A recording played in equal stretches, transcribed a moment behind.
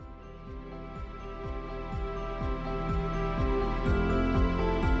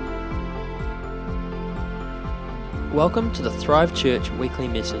Welcome to the Thrive Church weekly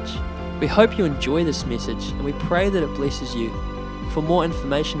message. We hope you enjoy this message and we pray that it blesses you. For more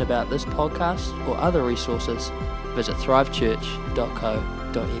information about this podcast or other resources, visit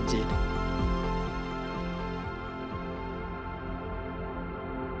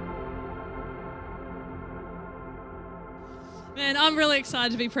Man, I'm really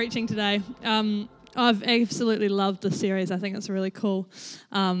excited to be preaching today. I've absolutely loved this series. I think it's really cool.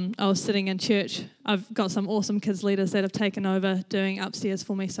 I was sitting in church. I've got some awesome kids leaders that have taken over doing upstairs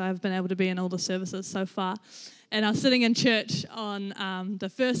for me, so I've been able to be in all the services so far. And I was sitting in church on the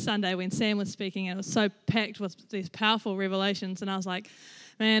first Sunday when Sam was speaking, and it was so packed with these powerful revelations, and I was like,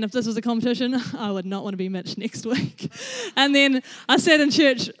 man, if this was a competition, I would not want to be Mitch next week. And then I sat in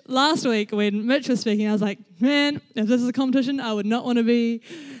church last week when Mitch was speaking. I was like, man, if this is a competition, I would not want to be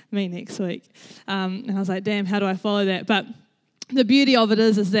me next week. And I was like, damn, how do I follow that? But the beauty of it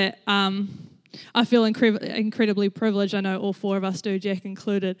is that I feel incredibly privileged. I know all four of us do, Jack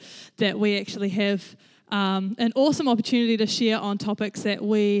included, that we actually have an awesome opportunity to share on topics that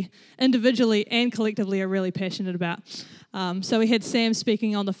we individually and collectively are really passionate about. So we had Sam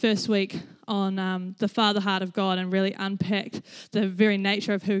speaking on the first week on the Father heart of God and really unpacked the very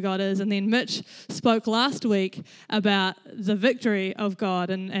nature of who God is. And then Mitch spoke last week about the victory of God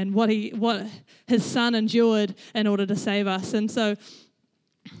and what his son endured in order to save us. And so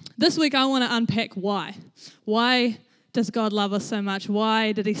this week I want to unpack why. Why does God love us so much?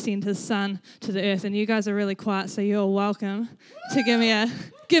 Why did he send his son to the earth? And you guys are really quiet, so you're welcome to give me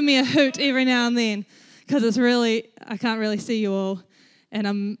a hoot every now and then, because it's really, I can't really see you all.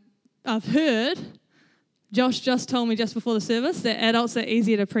 And I've heard, Josh just told me just before the service that adults are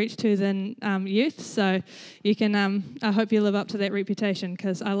easier to preach to than youth. So you can, I hope you live up to that reputation,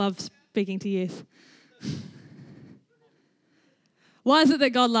 because I love speaking to youth. Why is it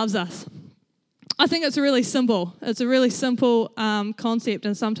that God loves us? I think it's really simple. It's a really simple concept,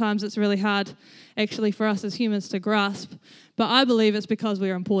 and sometimes it's really hard actually for us as humans to grasp. But I believe it's because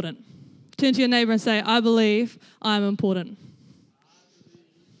we're important. Turn to your neighbor and say, I believe I'm important.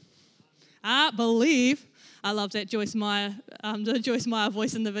 I believe. I love that Joyce Meyer, the Joyce Meyer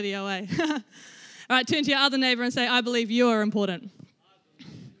voice in the video, eh? All right, turn to your other neighbor and say, I believe you're important.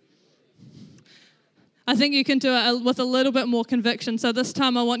 I think you can do it with a little bit more conviction. So this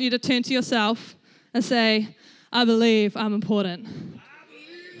time I want you to turn to yourself and say, I believe I'm important.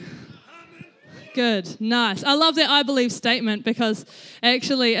 Good, nice. I love that I believe statement, because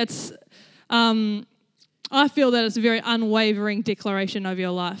actually it's, I feel that it's a very unwavering declaration of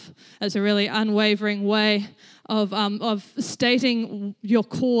your life. It's a really unwavering way of stating your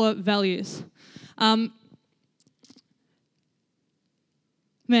core values.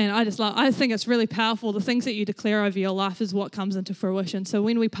 Man, I think it's really powerful. The things that you declare over your life is what comes into fruition. So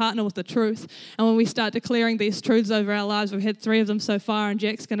when we partner with the truth and when we start declaring these truths over our lives, we've had 3 of them so far, and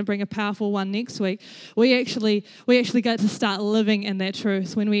Jack's going to bring a powerful one next week. We actually get to start living in that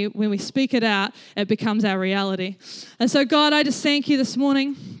truth. When we speak it out, it becomes our reality. And so God, I just thank you this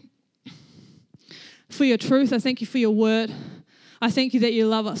morning for your truth. I thank you for your word. I thank you that you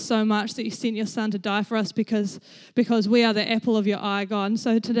love us so much, that you sent your son to die for us because we are the apple of your eye, God. And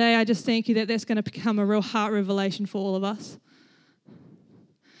so today I just thank you that that's going to become a real heart revelation for all of us.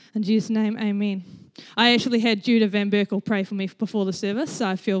 In Jesus' name, amen. I actually had Judah Van Berkel pray for me before the service, so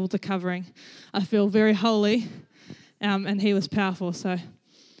I feel the covering. I feel very holy, and he was powerful. So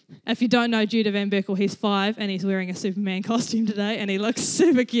if you don't know Judah Van Berkel, he's 5 and he's wearing a Superman costume today, and he looks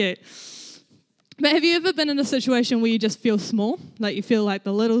super cute. But have you ever been in a situation where you just feel small, like you feel like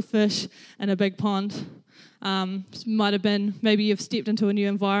the little fish in a big pond? Might have been, maybe you've stepped into a new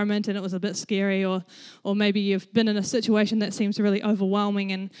environment and it was a bit scary, or maybe you've been in a situation that seems really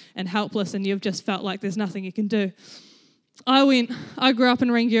overwhelming and helpless, and you've just felt like there's nothing you can do. I grew up in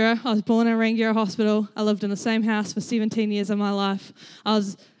Rangiora. I was born in Rangiora Hospital. I lived in the same house for 17 years of my life. I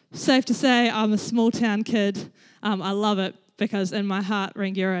was, safe to say, I'm a small town kid. I love it, because in my heart,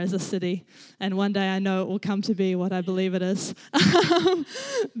 Rangiora is a city, and one day I know it will come to be what I believe it is.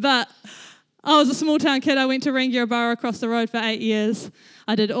 But I was a small town kid. I went to Rangiora Borough across the road for 8 years.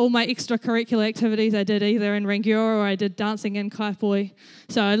 I did all my extracurricular activities. I did either in Rangiora or I did dancing in Kaipoi.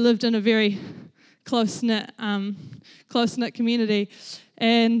 So I lived in a very close-knit community.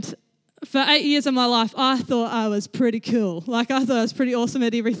 And for 8 years of my life, I thought I was pretty cool. Like, I thought I was pretty awesome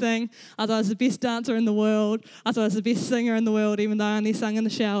at everything. I thought I was the best dancer in the world. I thought I was the best singer in the world, even though I only sung in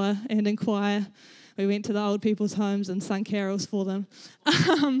the shower and in choir. We went to the old people's homes and sung carols for them.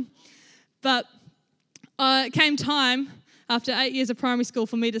 But it came time after 8 years of primary school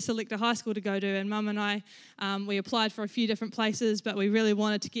for me to select a high school to go to, and Mum and I, we applied for a few different places, but we really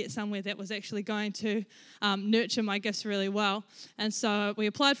wanted to get somewhere that was actually going to nurture my gifts really well. And so we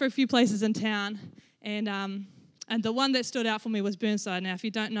applied for a few places in town, and the one that stood out for me was Burnside. Now, if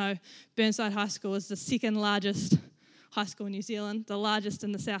you don't know, Burnside High School is the second largest high school in New Zealand, the largest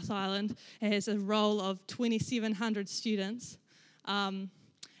in the South Island. It has a roll of 2,700 students.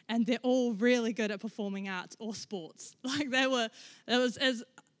 And they're all really good at performing arts or sports. It's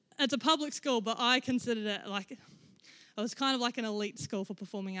a public school, but I considered it it was kind of like an elite school for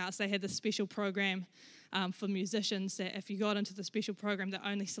performing arts. They had this special program for musicians that if you got into the special program, they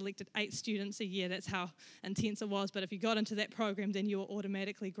only selected 8 students a year. That's how intense it was. But if you got into that program, then you were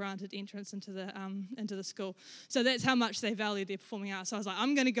automatically granted entrance into the school. So that's how much they valued their performing arts. So I was like,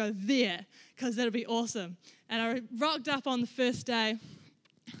 I'm going to go there because that'll be awesome. And I rocked up on the first day.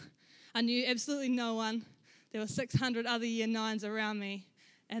 I knew absolutely no one. There were 600 other year 9s around me,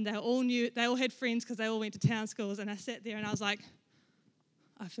 and they all had friends because they all went to town schools, and I sat there and I was like,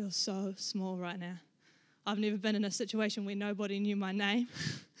 I feel so small right now. I've never been in a situation where nobody knew my name.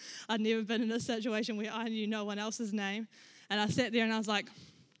 I'd never been in a situation where I knew no one else's name. And I sat there and I was like,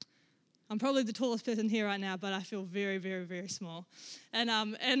 I'm probably the tallest person here right now, but I feel very, very, very small. And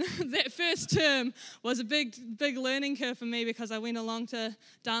that first term was a big learning curve for me because I went along to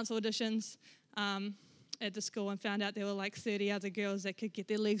dance auditions at the school and found out there were like 30 other girls that could get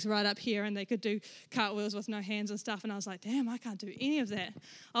their legs right up here and they could do cartwheels with no hands and stuff. And I was like, damn, I can't do any of that.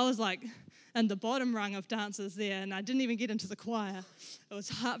 I was like in the bottom rung of dancers there, and I didn't even get into the choir. It was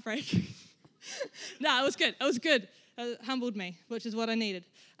heartbreaking. No, it was good. It was good. It humbled me, which is what I needed,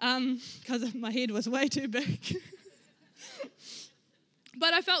 because my head was way too big.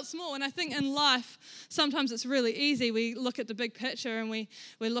 But I felt small, and I think in life, sometimes it's really easy. We look at the big picture, and we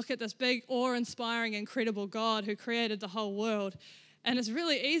look at this big, awe-inspiring, incredible God who created the whole world, and it's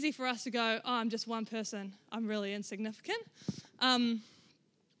really easy for us to go, oh, I'm just one person. I'm really insignificant.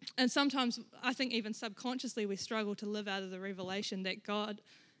 And sometimes, I think even subconsciously, we struggle to live out of the revelation that God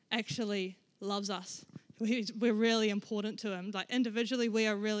actually loves us. We're really important to him. Like individually, we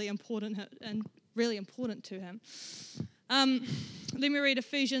are really important to him. Let me read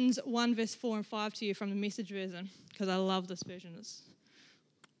Ephesians 1, verse 4 and 5 to you from the Message version, because I love this version. It's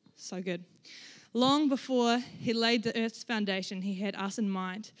so good. Long before he laid the earth's foundation, he had us in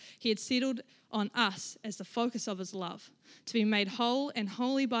mind. He had settled on us as the focus of his love, to be made whole and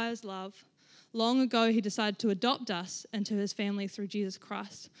holy by his love. Long ago, he decided to adopt us into his family through Jesus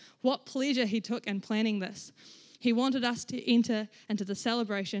Christ. What pleasure he took in planning this. He wanted us to enter into the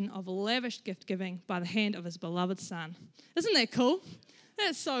celebration of lavish gift giving by the hand of his beloved Son. Isn't that cool?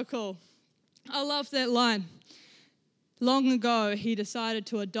 That's so cool. I love that line. Long ago, he decided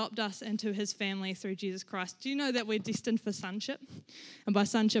to adopt us into his family through Jesus Christ. Do you know that we're destined for sonship? And by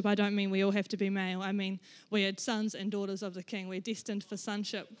sonship, I don't mean we all have to be male. I mean we are sons and daughters of the King. We're destined for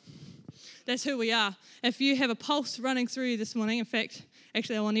sonship. That's who we are. If you have a pulse running through you this morning, in fact,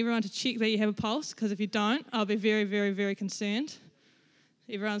 actually I want everyone to check that you have a pulse, because if you don't, I'll be very, very, very concerned.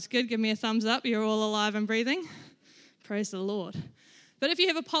 Everyone's good. Give me a thumbs up. You're all alive and breathing. Praise the Lord. But if you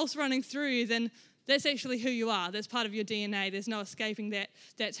have a pulse running through you, then that's actually who you are. That's part of your DNA. There's no escaping that.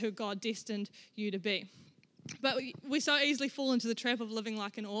 That's who God destined you to be. But we so easily fall into the trap of living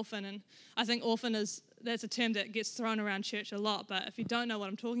like an orphan, and I think orphan that's a term that gets thrown around church a lot, but if you don't know what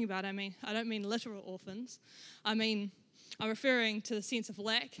I'm talking about, I don't mean literal orphans. I'm referring to the sense of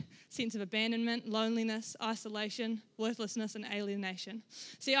lack, sense of abandonment, loneliness, isolation, worthlessness, and alienation.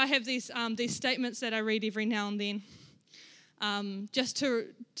 See, I have these statements that I read every now and then, just to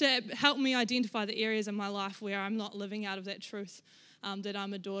help me identify the areas in my life where I'm not living out of that truth, that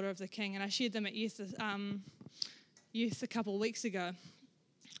I'm a daughter of the King. And I shared them at youth a couple of weeks ago.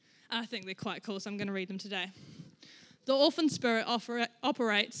 I think they're quite cool, so I'm going to read them today. The orphan spirit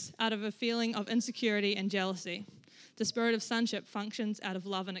operates out of a feeling of insecurity and jealousy. The spirit of sonship functions out of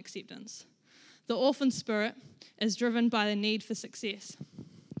love and acceptance. The orphan spirit is driven by the need for success.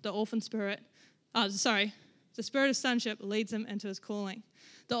 The spirit of sonship leads him into his calling.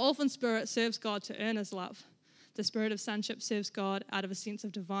 The orphan spirit serves God to earn his love. The spirit of sonship serves God out of a sense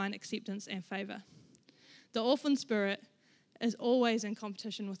of divine acceptance and favor. The orphan spirit is always in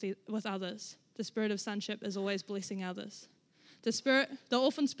competition with others. The spirit of sonship is always blessing others. The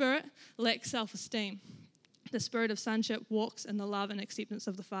orphan spirit lacks self-esteem. The spirit of sonship walks in the love and acceptance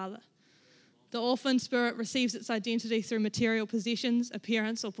of the Father. The orphan spirit receives its identity through material possessions,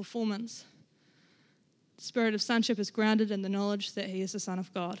 appearance, or performance. The spirit of sonship is grounded in the knowledge that he is the Son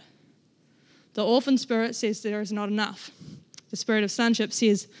of God. The orphan spirit says there is not enough. The spirit of sonship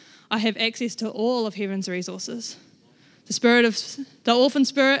says, I have access to all of heaven's resources. The orphan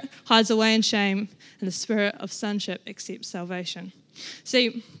spirit hides away in shame, and the spirit of sonship accepts salvation.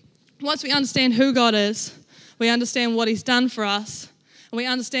 See, once we understand who God is, we understand what he's done for us, and we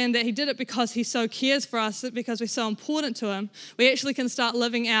understand that he did it because he so cares for us, because we're so important to him, we actually can start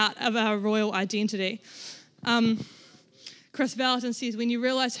living out of our royal identity. Chris Valentin says, when you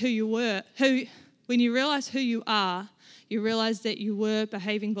realize who you are, you realize that you were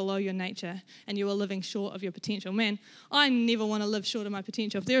behaving below your nature and you were living short of your potential. Man, I never want to live short of my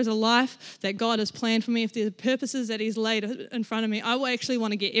potential. If there is a life that God has planned for me, if there are purposes that he's laid in front of me, I will actually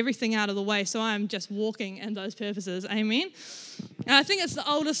want to get everything out of the way so I'm just walking in those purposes. Amen? And I think it's the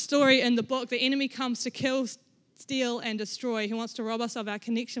oldest story in the book. The enemy comes to kill, steal, and destroy. He wants to rob us of our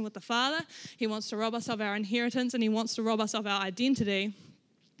connection with the Father. He wants to rob us of our inheritance, and he wants to rob us of our identity.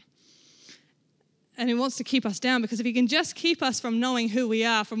 And he wants to keep us down, because if he can just keep us from knowing who we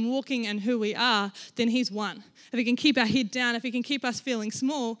are, from walking in who we are, then he's won. If he can keep our head down, if he can keep us feeling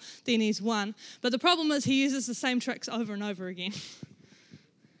small, then he's won. But the problem is he uses the same tricks over and over again.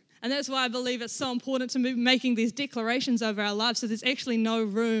 And that's why I believe it's so important to be making these declarations over our lives, so there's actually no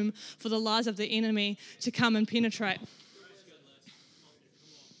room for the lies of the enemy to come and penetrate.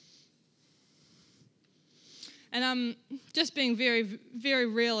 And just being very, very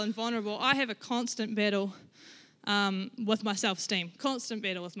real and vulnerable, I have a constant battle with my self-esteem. Constant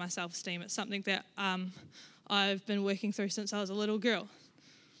battle with my self-esteem. It's something that I've been working through since I was a little girl.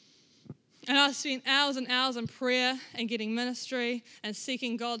 And I've spent hours and hours in prayer and getting ministry and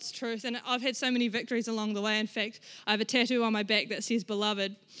seeking God's truth. And I've had so many victories along the way. In fact, I have a tattoo on my back that says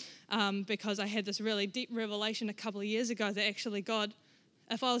beloved, because I had this really deep revelation a couple of years ago that actually God,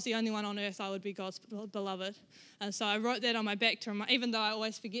 if I was the only one on earth, I would be God's beloved. And so I wrote that on my back to remind, even though I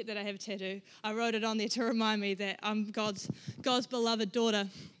always forget that I have a tattoo, I wrote it on there to remind me that I'm God's beloved daughter.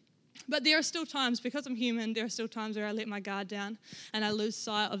 But there are still times, because I'm human, there are still times where I let my guard down and I lose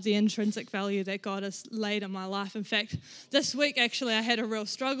sight of the intrinsic value that God has laid in my life. In fact, this week actually I had a real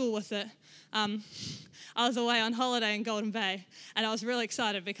struggle with it. I was away on holiday in Golden Bay, and I was really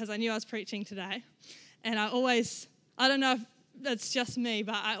excited because I knew I was preaching today. And I don't know if it's just me,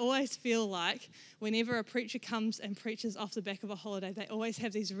 but I always feel like whenever a preacher comes and preaches off the back of a holiday, they always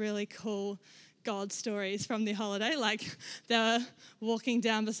have these really cool God stories from their holiday. Like they were walking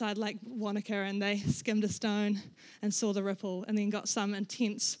down beside Lake Wanaka and they skimmed a stone and saw the ripple and then got some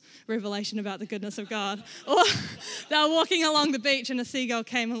intense revelation about the goodness of God. Or they were walking along the beach and a seagull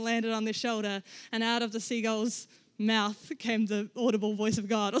came and landed on their shoulder, and out of the seagull's mouth came the audible voice of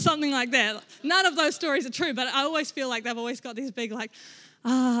God, or something like that. None of those stories are true, but I always feel like they've always got these big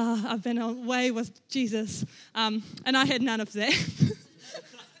I've been away with Jesus. And I had none of that.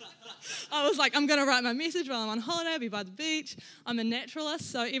 I was like, I'm going to write my message while I'm on holiday, I'll be by the beach. I'm a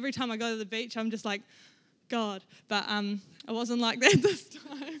naturalist, so every time I go to the beach, I'm just like, God. But I wasn't like that this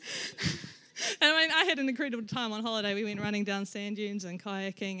time. And I mean, I had an incredible time on holiday. We went running down sand dunes and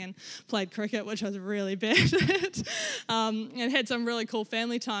kayaking and played cricket, which I was really bad at, and had some really cool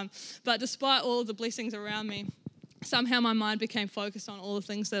family time. But despite all of the blessings around me, somehow my mind became focused on all the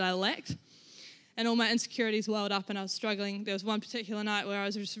things that I lacked. And all my insecurities welled up and I was struggling. There was one particular night where I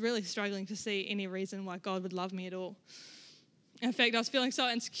was just really struggling to see any reason why God would love me at all. In fact, I was feeling so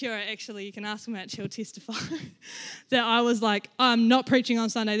insecure, actually, you can ask him, she'll testify, that I was like, I'm not preaching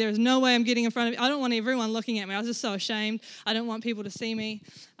on Sunday. There is no way I'm getting in front of you. I don't want everyone looking at me. I was just so ashamed. I don't want people to see me,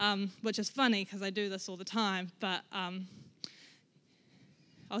 which is funny because I do this all the time. But I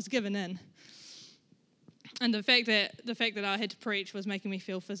was given in. And the fact that I had to preach was making me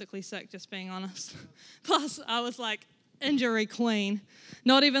feel physically sick, just being honest. Plus, I was like injury queen.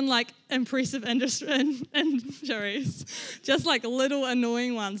 Not even like impressive injuries, just like little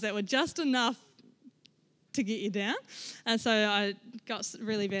annoying ones that were just enough to get you down. And so I got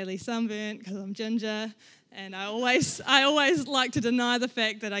really badly sunburnt because I'm ginger. And I always like to deny the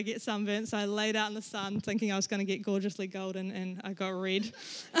fact that I get sunburnt. So I laid out in the sun thinking I was going to get gorgeously golden, and I got red.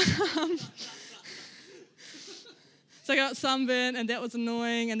 So I got sunburnt, and that was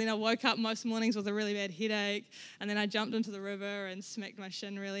annoying, and then I woke up most mornings with a really bad headache, and then I jumped into the river and smacked my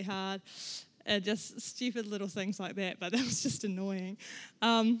shin really hard. Just stupid little things like that, but that was just annoying.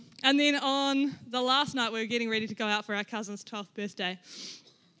 And then on the last night, we were getting ready to go out for our cousin's 12th birthday,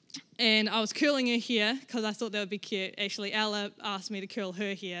 and I was curling her hair because I thought that would be cute. Actually, Ella asked me to curl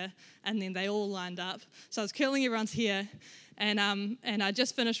her hair, and then they all lined up. So I was curling everyone's hair, and I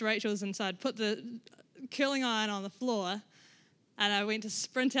just finished Rachel's, and so I'd put the curling iron on the floor, and I went to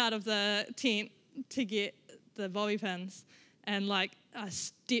sprint out of the tent to get the bobby pins, and I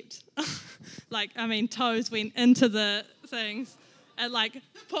stepped, toes went into the things, and like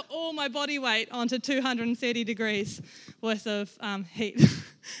put all my body weight onto 230 degrees worth of heat.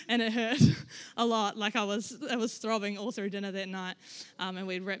 And it hurt a lot. Like it was throbbing all through dinner that night. And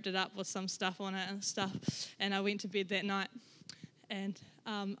we'd wrapped it up with some stuff on it and stuff. And I went to bed that night. And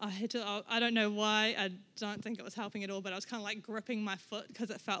I don't know why, I don't think it was helping at all, but I was kind of like gripping my foot because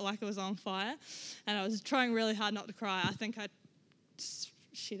it felt like it was on fire. And I was trying really hard not to cry. I think I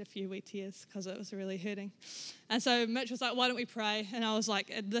shed a few wee tears because it was really hurting. And so Mitch was like, why don't we pray? And I was like,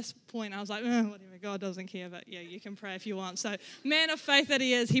 at this point, I was like, whatever, God doesn't care, but yeah, you can pray if you want. So man of faith that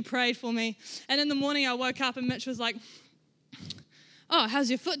he is, he prayed for me. And in the morning I woke up and Mitch was like, oh, how's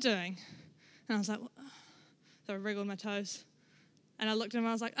your foot doing? And I was like, what? So I wriggled my toes. And I looked at him and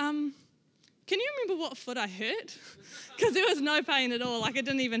I was like, can you remember what foot I hurt? Because there was no pain at all, like it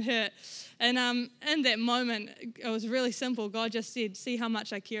didn't even hurt. And in that moment, it was really simple. God just said, see how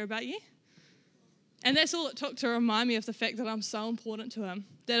much I care about you? And that's all it took to remind me of the fact that I'm so important to him.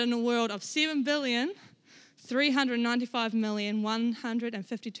 That in a world of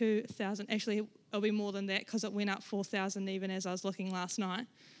 7,395,152,000, actually it'll be more than that because it went up 4,000 even as I was looking last night.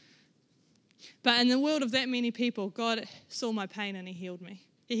 But in the world of that many people, God saw my pain and he healed me.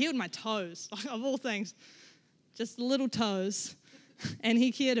 He healed my toes, like of all things, just little toes, and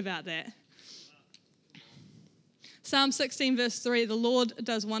he cared about that. Psalm 16 verse 3, the Lord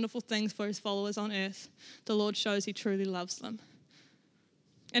does wonderful things for his followers on earth. The Lord shows he truly loves them.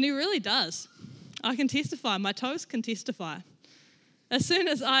 And he really does. I can testify, my toes can testify. As soon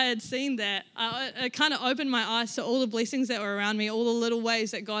as I had seen that, it kind of opened my eyes to all the blessings that were around me, all the little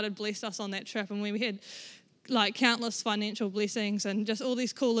ways that God had blessed us on that trip. And we had like countless financial blessings and just all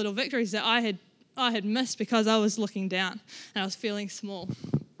these cool little victories that I had missed because I was looking down and I was feeling small.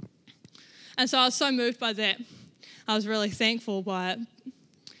 And so I was so moved by that. I was really thankful by it.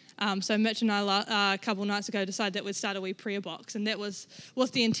 So Mitch and I a couple nights ago decided that we'd start a wee prayer box, and that was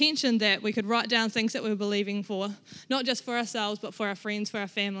with the intention that we could write down things that we were believing for, not just for ourselves but for our friends, for our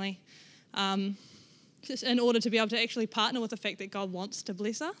family, just in order to be able to actually partner with the fact that God wants to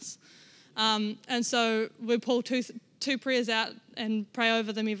bless us. And so we pull two prayers out and pray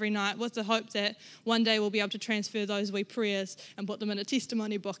over them every night with the hope that one day we'll be able to transfer those wee prayers and put them in a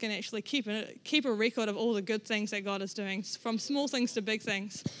testimony book and actually keep a record of all the good things that God is doing, from small things to big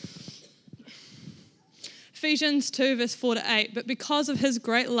things. Ephesians 2 verse 4 to 8, but because of his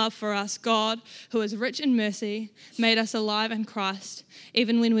great love for us, God, who is rich in mercy, made us alive in Christ,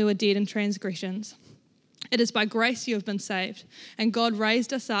 even when we were dead in transgressions. It is by grace you have been saved, and God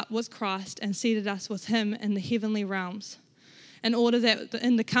raised us up with Christ and seated us with him in the heavenly realms, in order that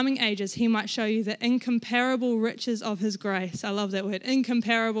in the coming ages he might show you the incomparable riches of his grace. I love that word,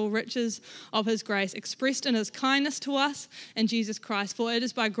 incomparable riches of his grace, expressed in his kindness to us in Jesus Christ. For it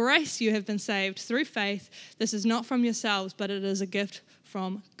is by grace you have been saved through faith. This is not from yourselves, but it is a gift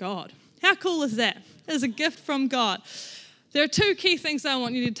from God. How cool is that? It is a gift from God. There are two key things that I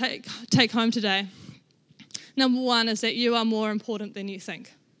want you to take home today. Number one is that you are more important than you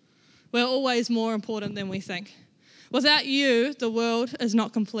think. We're always more important than we think. Without you, the world is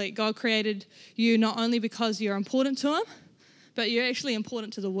not complete. God created you not only because you're important to him, but you're actually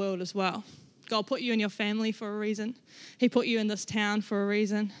important to the world as well. God put you in your family for a reason. He put you in this town for a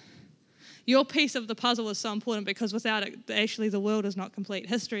reason. Your piece of the puzzle is so important because without it, actually the world is not complete.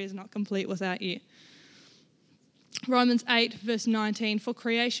 History is not complete without you. Romans 8 verse 19, for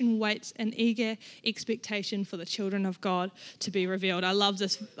creation waits in eager expectation for the children of God to be revealed. I love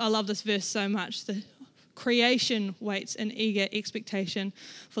this verse so much. The creation waits in eager expectation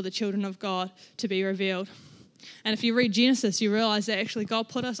for the children of God to be revealed. And if you read Genesis, you realize that actually God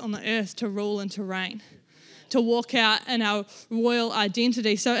put us on the earth to rule and to reign, to walk out in our royal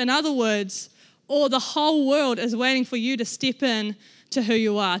identity. So in other words, the whole world is waiting for you to step in to who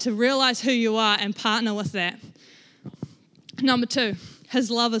you are, to realize who you are and partner with that. Number 2,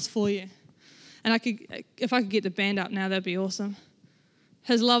 his love is for you. And if I could get the band up now, that'd be awesome.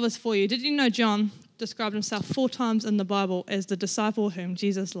 His love is for you. Did you know John described himself 4 times in the Bible as the disciple whom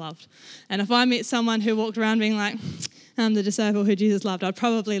Jesus loved? And if I met someone who walked around being like, I'm the disciple who Jesus loved, I'd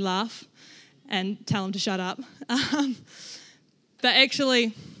probably laugh and tell him to shut up. But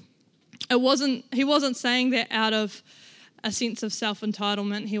actually, he wasn't saying that out of a sense of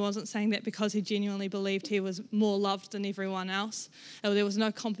self-entitlement. He wasn't saying that because he genuinely believed he was more loved than everyone else. There was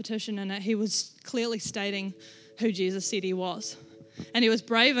no competition in it. He was clearly stating who Jesus said he was. And he was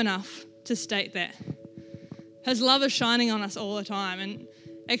brave enough to state that. His love is shining on us all the time. And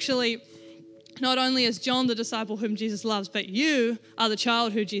actually, not only is John the disciple whom Jesus loves, but you are the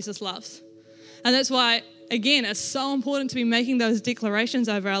child who Jesus loves. And that's why, again, it's so important to be making those declarations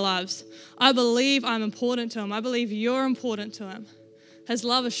over our lives. I believe I'm important to him. I believe you're important to him. His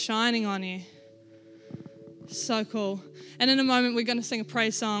love is shining on you. So cool. And in a moment, we're going to sing a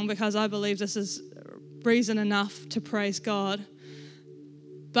praise song because I believe this is reason enough to praise God.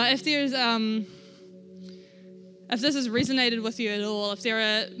 But if this has resonated with you at all, if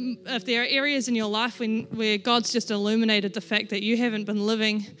there are areas in your life where God's just illuminated the fact that you haven't been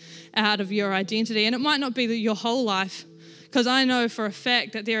living out of your identity, and it might not be your whole life, because I know for a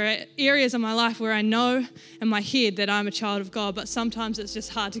fact that there are areas in my life where I know in my head that I'm a child of God, but sometimes it's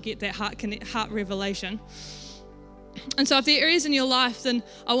just hard to get that heart revelation. And so if there are areas in your life, then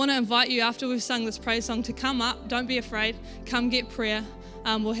I want to invite you after we've sung this praise song to come up. Don't be afraid. Come get prayer.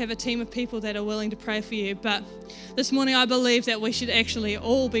 We'll have a team of people that are willing to pray for you. But this morning I believe that we should actually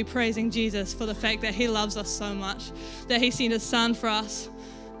all be praising Jesus for the fact that he loves us so much, that he sent his son for us,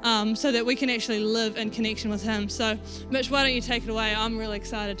 so that we can actually live in connection with him. So Mitch, why don't you take it away? I'm really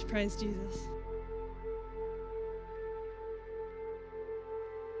excited to praise Jesus.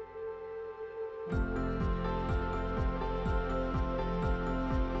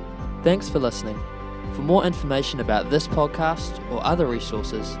 Thanks for listening. For more information about this podcast or other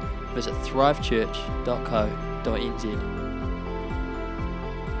resources, visit thrivechurch.co.nz.